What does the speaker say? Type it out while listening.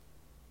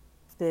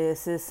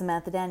This is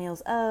Samantha Daniels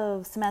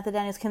of Samantha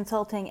Daniels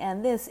Consulting,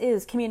 and this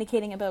is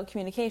Communicating About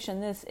Communication.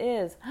 This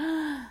is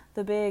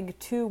the big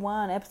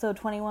 2-1, episode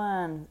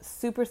 21.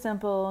 Super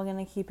simple. I'm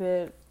going to keep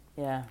it,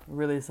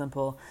 really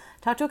simple.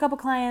 Talked to a couple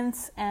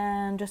clients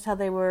and just how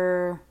they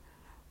were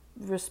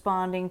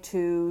responding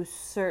to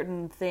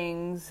certain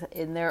things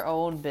in their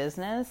own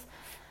business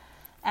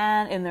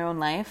and in their own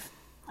life.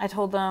 I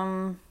told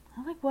them,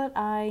 advice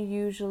I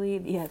usually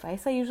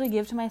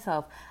give to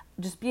myself.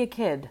 Just be a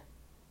kid.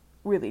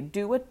 Really,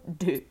 do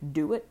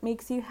what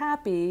makes you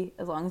happy,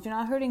 as long as you're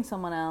not hurting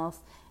someone else.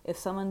 If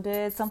someone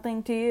did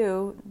something to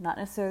you, not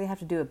necessarily have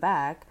to do it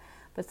back,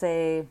 but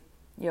say,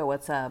 yo,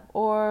 what's up?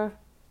 Or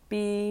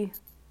be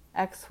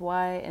X,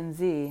 Y, and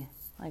Z,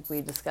 like we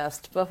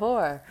discussed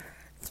before.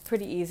 It's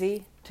pretty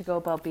easy to go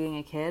about being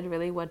a kid.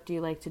 Really, what do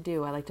you like to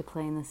do? I like to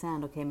play in the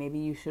sand. Okay, maybe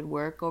you should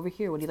work over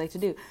here. What do you like to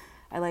do?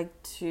 I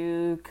like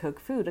to cook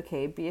food.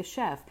 Okay, be a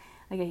chef.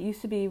 Like, it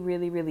used to be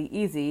really, really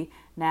easy.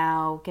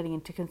 Now, getting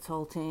into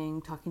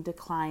consulting, talking to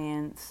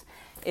clients,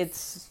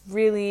 it's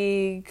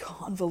really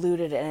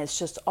convoluted and it's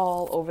just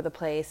all over the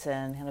place.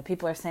 And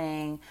people are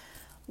saying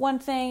one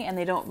thing and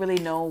they don't really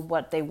know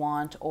what they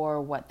want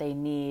or what they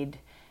need,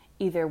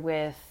 either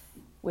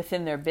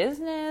within their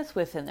business,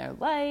 within their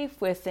life,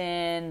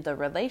 within the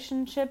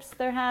relationships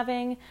they're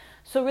having.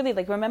 So really,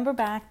 remember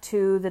back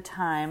to the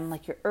time,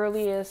 your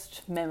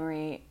earliest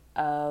memory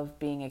of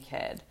being a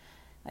kid.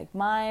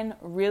 Mine,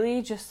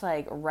 really just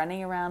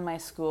running around my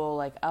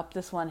school, up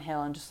this one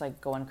hill and just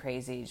going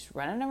crazy, just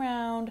running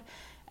around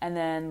and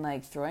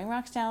then throwing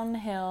rocks down the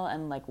hill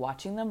and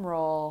watching them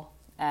roll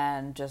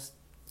and just,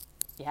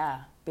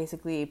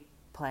 basically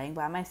playing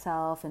by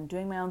myself and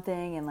doing my own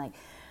thing and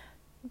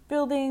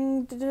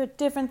building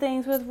different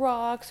things with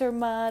rocks or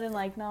mud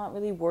and not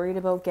really worried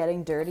about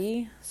getting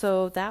dirty.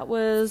 So that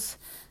was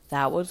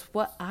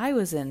what I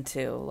was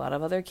into. A lot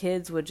of other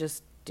kids would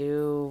just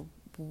do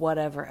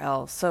whatever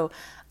else. So,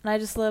 and I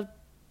just loved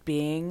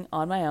being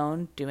on my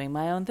own, doing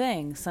my own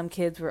thing. Some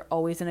kids were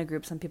always in a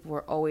group. Some people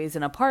were always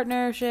in a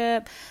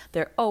partnership.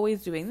 They're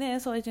always doing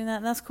this, always doing that,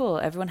 and that's cool.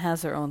 Everyone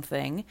has their own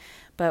thing.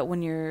 But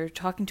when you're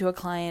talking to a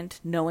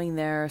client, knowing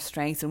their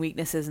strengths and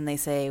weaknesses, and they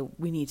say,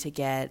 we need to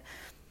get,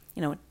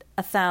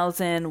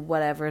 1,000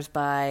 whatevers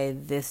by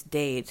this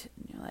date,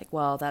 you're like,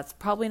 well, that's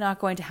probably not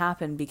going to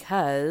happen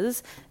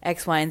because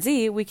X, Y, and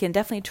Z. We can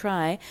definitely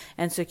try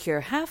and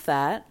secure half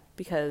that,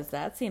 because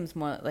that seems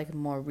more like a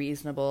more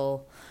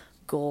reasonable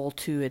goal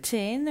to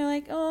attain. They're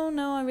like, oh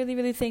no, I really,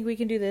 really think we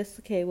can do this.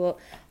 Okay, well,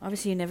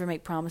 obviously you never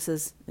make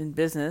promises in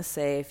business.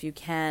 Say if you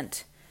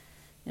can't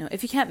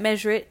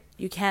measure it,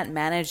 you can't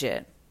manage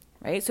it,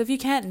 right? So if you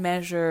can't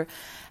measure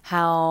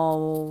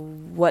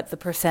what the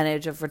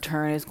percentage of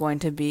return is going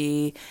to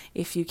be,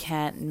 if you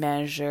can't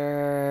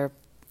measure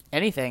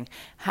anything,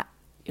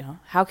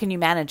 how can you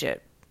manage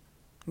it?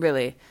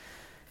 Really?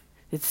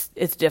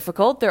 It's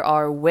difficult. There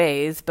are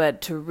ways,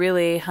 but to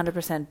really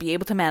 100% be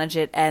able to manage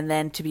it and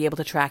then to be able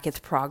to track its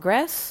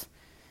progress,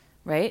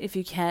 right? If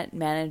you can't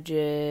manage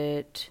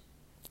it,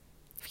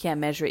 if you can't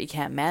measure it, you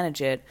can't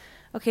manage it.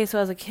 Okay, so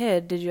as a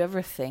kid, did you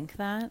ever think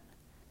that?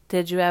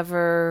 Did you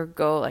ever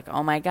go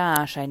oh my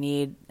gosh, I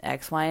need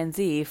X, Y, and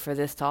Z for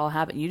this to all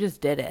happen? You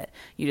just did it.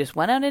 You just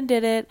went out and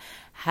did it,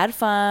 had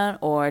fun,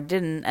 or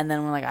didn't, and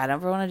then were I don't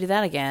ever want to do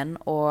that again,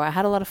 or I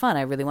had a lot of fun.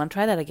 I really want to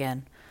try that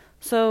again.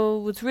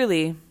 So it's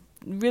really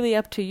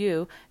up to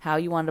you how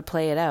you want to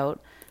play it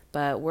out.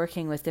 But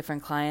working with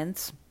different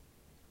clients,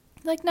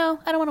 no,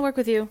 I don't want to work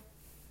with you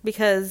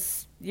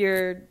because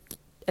you're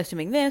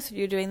assuming this,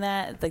 you're doing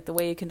that. The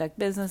way you conduct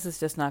business is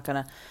just not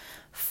going to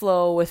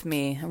flow with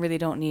me. I really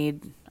don't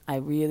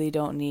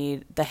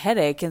need the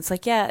headache. And it's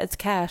it's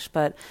cash,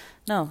 but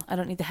no, I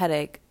don't need the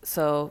headache.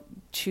 So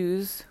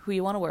choose who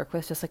you want to work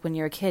with. Just like when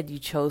you're a kid, you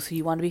chose who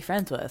you want to be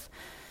friends with.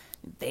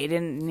 They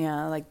didn't,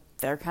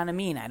 they're kind of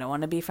mean. I don't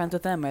want to be friends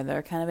with them. Or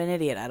they're kind of an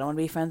idiot. I don't want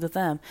to be friends with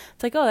them.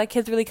 It's oh, that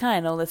kid's really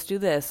kind. Oh, let's do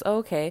this. Oh,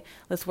 okay,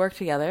 let's work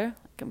together.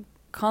 I'm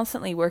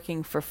constantly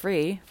working for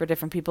free for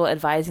different people,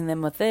 advising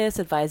them with this,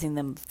 advising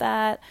them with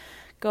that.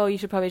 You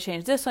should probably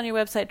change this on your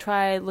website.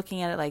 Try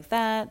looking at it like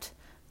that.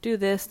 Do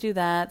this, do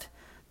that.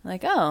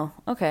 Oh,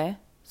 okay.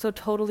 So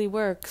totally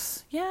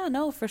works. Yeah,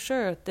 no, for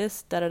sure.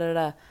 This,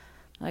 da-da-da-da.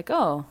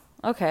 Oh,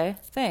 okay,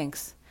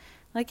 thanks.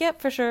 Yep,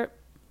 for sure.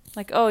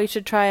 Oh, you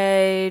should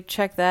try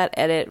check that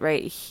edit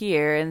right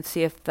here and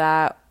see if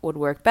that would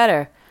work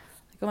better.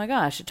 Oh my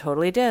gosh, it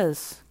totally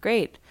does.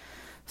 Great.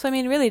 So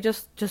really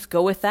just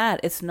go with that.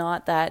 It's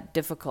not that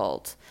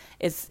difficult.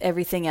 It's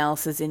everything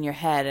else is in your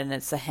head and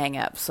it's a hang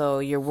up. So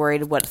you're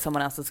worried what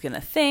someone else is going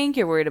to think.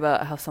 You're worried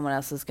about how someone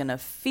else is going to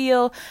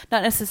feel.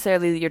 Not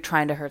necessarily that you're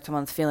trying to hurt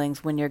someone's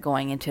feelings when you're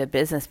going into a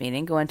business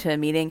meeting. Go into a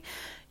meeting,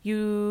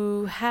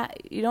 you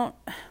don't,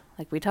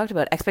 we talked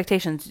about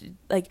expectations,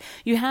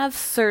 you have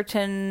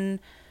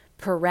certain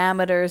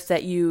parameters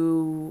that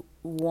you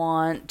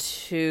want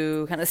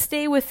to kind of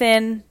stay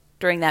within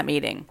during that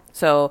meeting.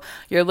 So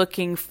you're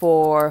looking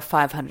for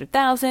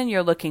 500,000,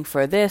 you're looking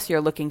for this,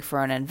 you're looking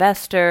for an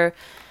investor,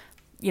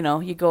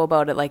 you go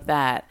about it like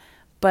that.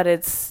 But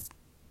it's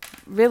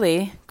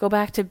really go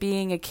back to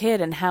being a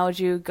kid. And how would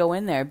you go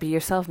in there? Be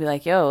yourself. Be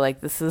like, yo,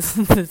 like, this is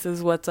this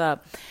is what's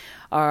up.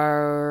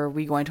 Are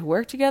we going to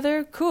work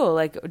together? Cool.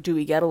 Like, do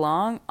we get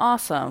along?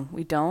 Awesome.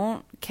 We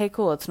don't? Okay,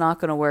 cool. It's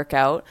not going to work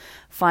out.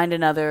 Find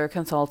another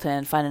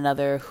consultant, find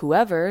another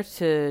whoever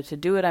to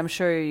do it. I'm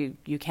sure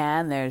you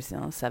can. There's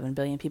 7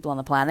 billion people on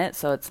the planet,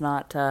 so it's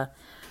not the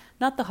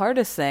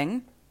hardest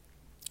thing.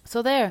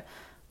 So there,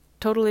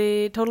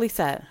 totally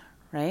set,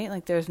 right?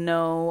 Like, there's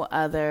no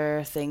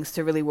other things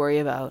to really worry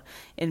about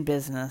in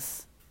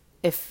business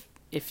if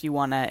you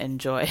want to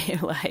enjoy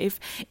life.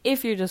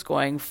 If you're just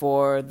going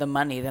for the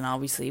money, then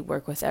obviously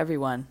work with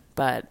everyone.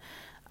 But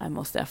I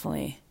most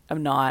definitely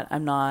am not.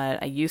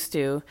 I used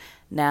to.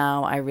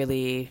 Now I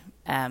really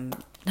am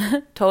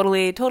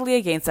totally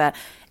against that.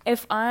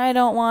 If I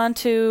don't want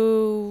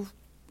to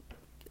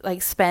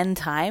like spend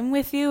time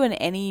with you in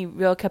any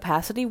real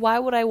capacity, why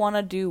would I want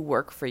to do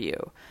work for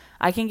you?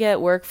 I can get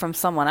work from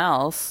someone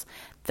else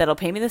that'll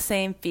pay me the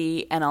same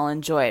fee and I'll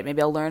enjoy it.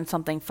 Maybe I'll learn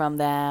something from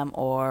them,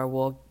 or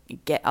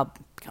I'll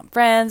become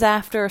friends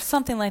after, or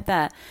something like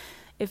that.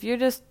 If you're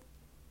just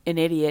an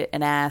idiot,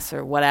 an ass,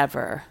 or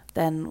whatever,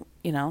 then,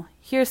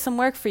 here's some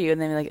work for you.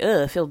 And then you're like,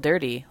 ugh, I feel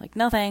dirty. Like,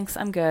 no thanks,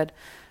 I'm good.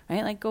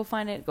 Right? Like, go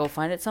find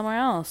it somewhere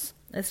else.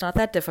 It's not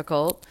that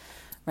difficult,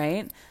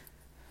 right?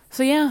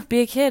 So yeah,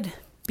 be a kid.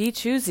 Be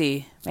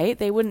choosy, right?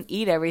 They wouldn't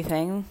eat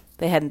everything.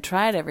 They hadn't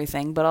tried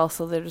everything, but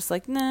also they're just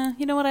like, nah,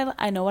 you know what?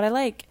 I know what I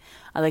like.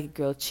 I like a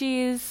grilled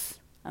cheese.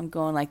 I'm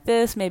going like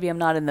this. Maybe I'm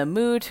not in the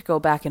mood to go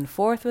back and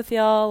forth with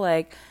y'all.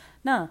 Like,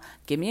 no,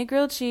 give me a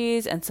grilled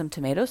cheese and some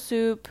tomato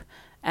soup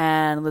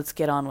and let's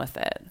get on with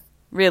it.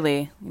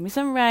 Really, give me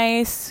some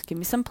rice, give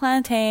me some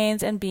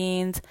plantains and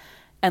beans,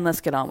 and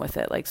let's get on with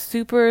it. Like,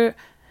 super,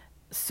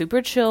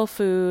 super chill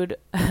food.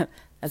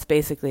 That's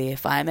basically,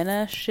 if I'm in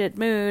a shit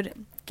mood,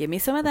 give me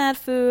some of that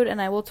food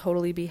and I will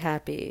totally be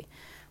happy,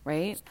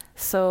 right?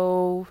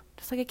 So,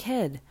 just like a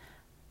kid.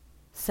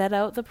 Set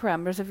out the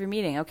parameters of your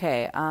meeting.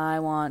 Okay, I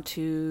want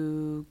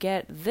to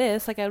get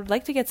this. Like, I would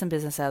like to get some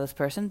business out of this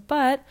person,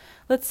 but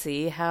let's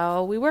see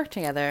how we work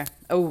together.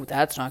 Oh,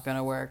 that's not going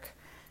to work.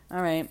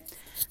 All right.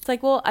 It's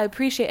like, well, I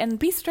appreciate, and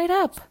be straight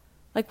up.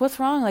 Like, what's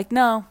wrong? Like,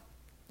 no,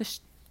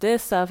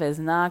 this stuff is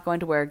not going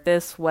to work.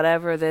 This,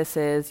 whatever this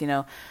is,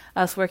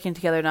 us working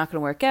together not going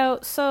to work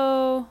out,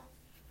 so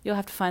you'll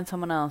have to find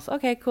someone else.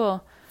 Okay,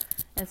 cool.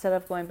 Instead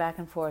of going back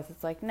and forth,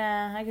 it's like,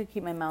 nah, I could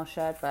keep my mouth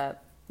shut,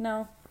 but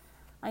no.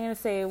 I'm going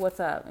to say, what's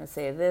up? I'm going to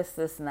say this,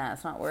 and that.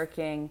 It's not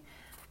working.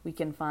 We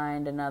can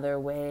find another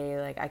way.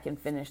 Like, I can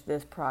finish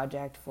this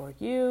project for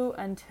you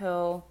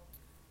until,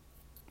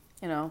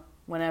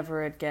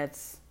 whenever it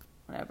gets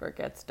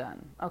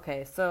done.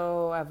 Okay,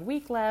 so I have a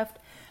week left.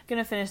 I'm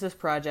going to finish this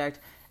project.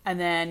 And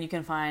then you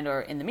can find,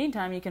 or in the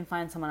meantime, you can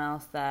find someone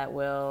else that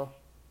will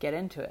get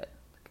into it.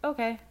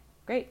 Okay,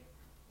 great.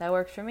 That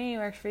works for me,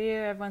 works for you.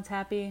 Everyone's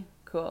happy.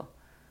 Cool.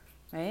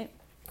 Right?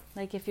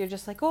 Like, if you're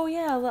just like, oh,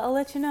 yeah, I'll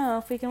let you know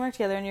if we can work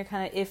together, and you're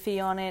kind of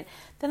iffy on it,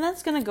 then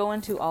that's going to go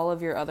into all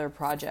of your other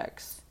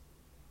projects.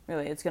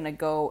 Really, it's going to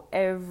go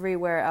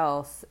everywhere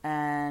else,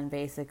 and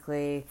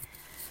basically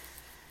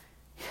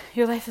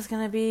your life is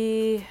going to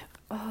be,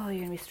 you're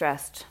going to be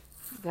stressed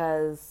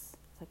because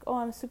it's like, oh,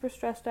 I'm super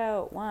stressed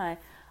out. Why?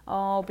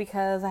 Oh,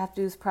 because I have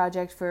to do this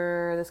project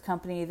for this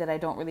company that I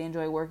don't really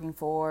enjoy working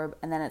for,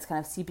 and then it's kind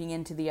of seeping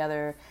into the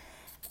other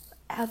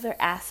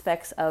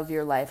aspects of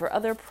your life, or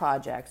other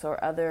projects,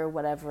 or other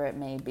whatever it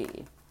may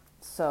be.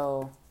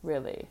 So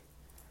really,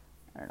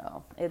 I don't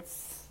know.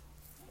 It's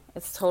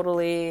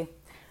totally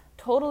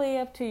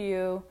up to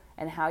you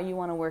and how you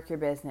want to work your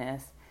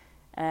business.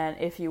 And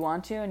if you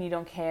want to and you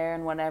don't care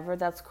and whatever,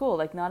 that's cool.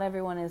 Like, not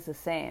everyone is the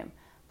same.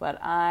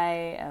 But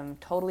I am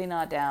totally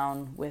not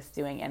down with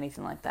doing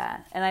anything like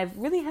that. And I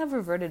really have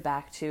reverted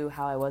back to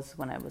how I was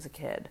when I was a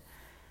kid.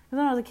 Because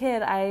when I was a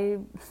kid, I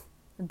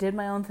did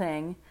my own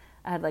thing.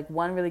 I had like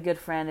one really good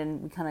friend,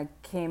 and we kind of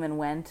came and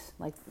went.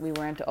 Like, we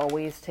weren't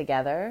always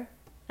together,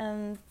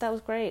 and that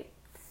was great.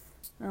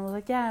 And I was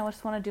like, yeah, I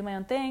just want to do my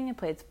own thing. I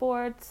played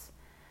sports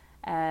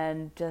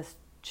and just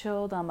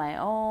chilled on my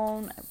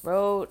own. I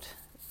wrote,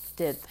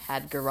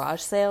 had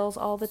garage sales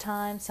all the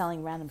time,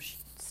 selling random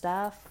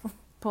stuff,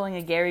 pulling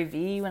a Gary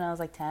Vee when I was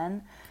like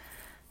 10.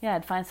 Yeah,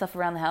 I'd find stuff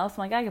around the house.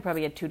 I'm like, I could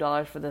probably get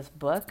 $2 for this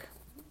book.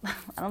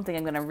 I don't think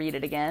I'm going to read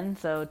it again,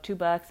 so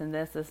 $2 and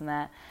this and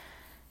that.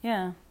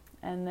 Yeah.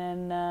 And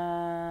then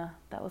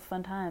that was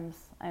fun times.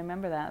 I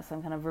remember that. So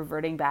I'm kind of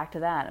reverting back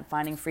to that and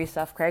finding free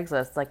stuff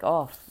Craigslist. Like,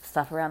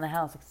 stuff around the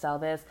house. I could sell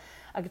this.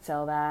 I could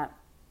sell that.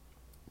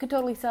 Could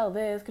totally sell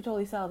this. Could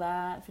totally sell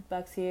that.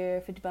 $50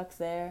 here, $50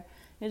 there.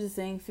 Here's this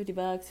thing,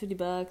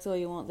 $50. Oh,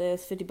 you want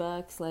this?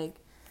 $50. Like,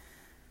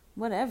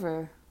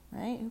 whatever,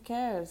 right? Who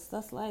cares?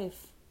 That's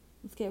life.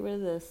 Let's get rid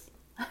of this.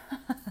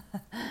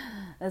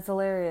 It's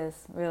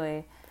hilarious,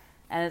 really.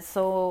 And it's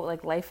so,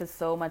 like, life is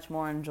so much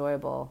more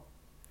enjoyable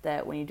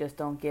that when you just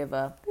don't give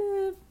a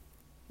boop,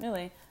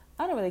 really,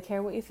 I don't really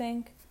care what you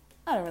think.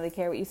 I don't really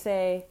care what you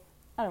say.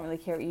 I don't really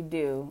care what you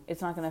do.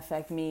 It's not going to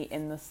affect me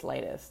in the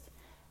slightest.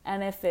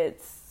 And if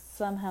it's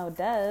somehow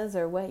does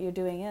or what you're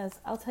doing is,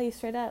 I'll tell you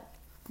straight up,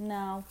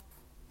 no.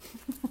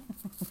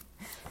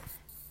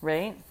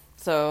 Right?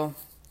 So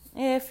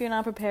if you're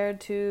not prepared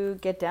to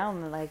get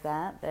down like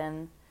that,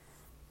 then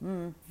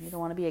you don't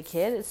want to be a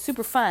kid. It's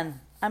super fun.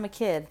 I'm a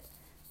kid.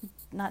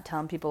 Not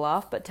telling people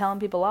off, but telling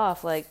people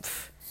off, like,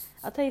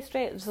 I'll tell you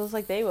straight. It's just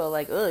like they will,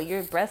 like, oh,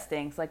 your breast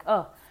stinks. Like,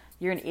 oh,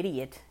 you're an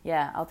idiot.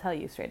 Yeah, I'll tell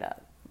you straight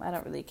up. I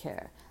don't really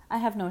care. I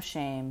have no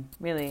shame,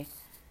 really.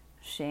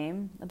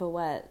 Shame about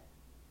what?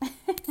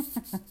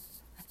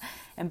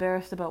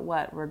 Embarrassed about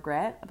what?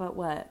 Regret about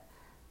what?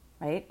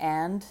 Right?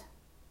 And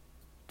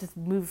just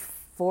move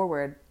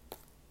forward.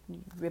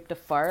 You ripped a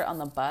fart on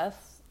the bus,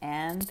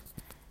 and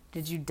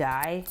did you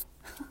die?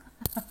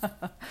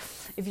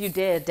 If you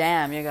did,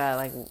 damn, you got,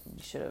 like, you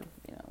should have,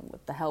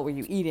 what the hell were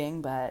you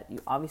eating? But you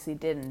obviously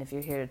didn't if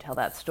you're here to tell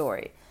that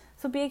story.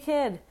 So be a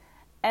kid.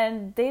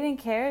 And they didn't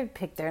care.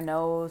 Pick their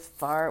nose,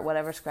 fart,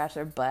 whatever, scratch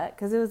their butt,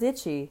 because it was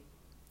itchy,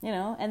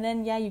 And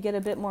then, yeah, you get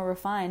a bit more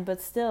refined,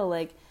 but still,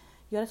 like,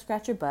 you got to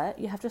scratch your butt.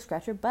 You have to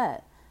scratch your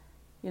butt.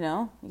 You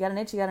got an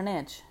itch, you got an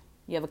itch.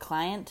 You have a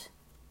client,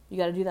 you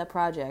got to do that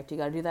project. You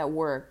got to do that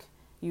work.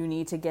 You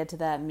need to get to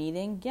that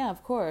meeting. Yeah,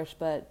 of course,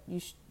 but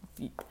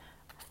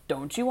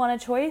don't you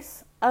want a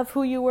choice of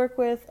who you work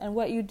with and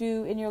what you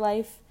do in your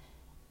life?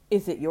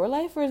 Is it your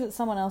life or is it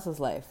someone else's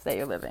life that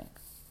you're living,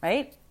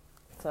 right?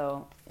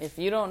 So if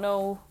you don't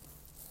know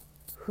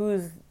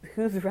who's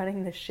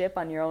running the ship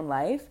on your own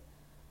life,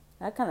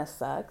 that kind of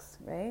sucks,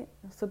 right?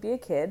 So be a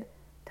kid.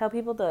 Tell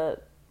people to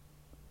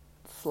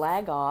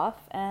slag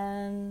off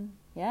and,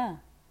 yeah,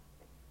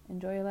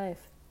 enjoy your life.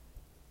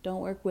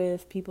 Don't work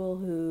with people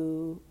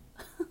who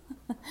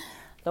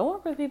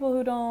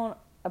don't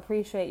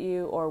appreciate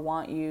you or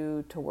want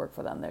you to work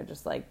for them. They're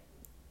just like,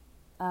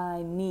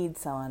 I need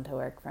someone to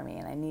work for me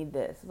and I need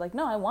this. It's like,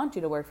 no, I want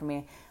you to work for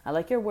me. I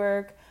like your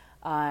work.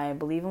 I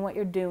believe in what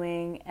you're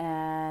doing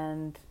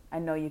and I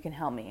know you can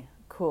help me.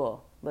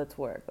 Cool. Let's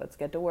work. Let's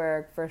get to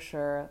work for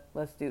sure.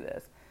 Let's do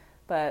this.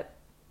 But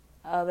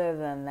other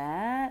than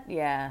that,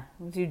 yeah,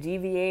 once you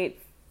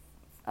deviate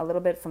a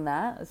little bit from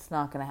that, it's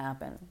not going to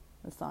happen.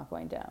 It's not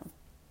going down.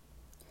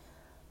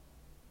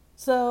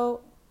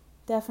 So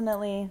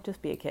definitely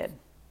just be a kid,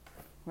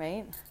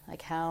 right?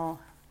 Like how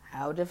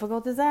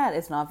difficult is that?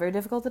 It's not very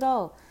difficult at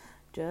all.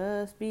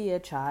 Just be a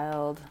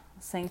child.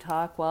 Sing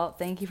Talk. Well,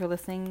 thank you for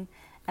listening.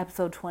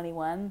 Episode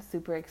 21,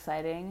 super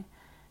exciting.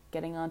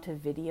 Getting onto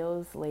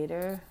videos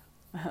later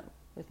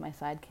with my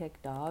sidekick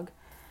dog.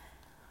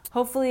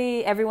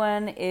 Hopefully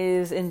everyone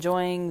is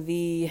enjoying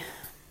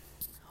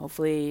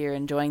hopefully you're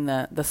enjoying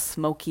the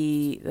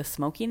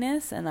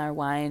smokiness, and our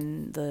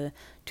wine, the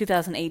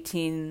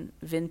 2018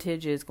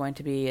 vintage, is going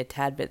to be a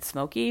tad bit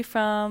smoky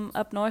from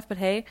up north, but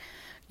hey,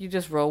 you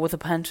just roll with the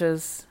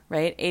punches,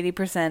 right?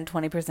 80%,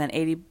 20%,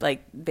 80,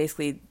 like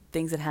basically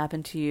things that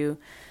happen to you.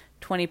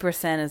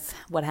 20% is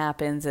what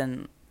happens,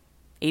 and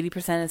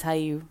 80% is how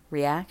you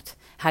react,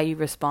 how you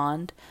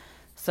respond.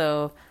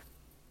 So,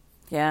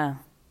 yeah,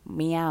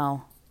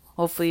 meow.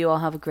 Hopefully you all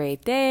have a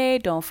great day.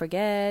 Don't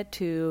forget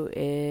to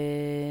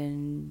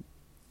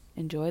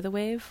enjoy the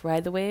wave,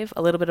 ride the wave,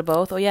 a little bit of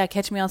both. Oh yeah,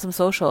 catch me on some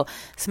social.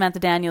 Samantha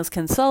Daniels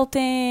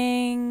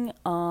Consulting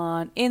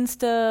on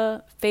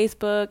Insta,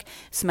 Facebook,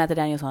 Samantha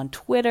Daniels on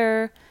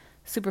Twitter.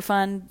 Super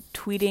fun,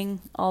 tweeting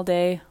all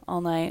day,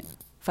 all night.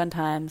 Fun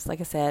times.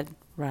 Like I said,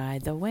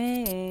 ride the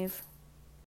wave.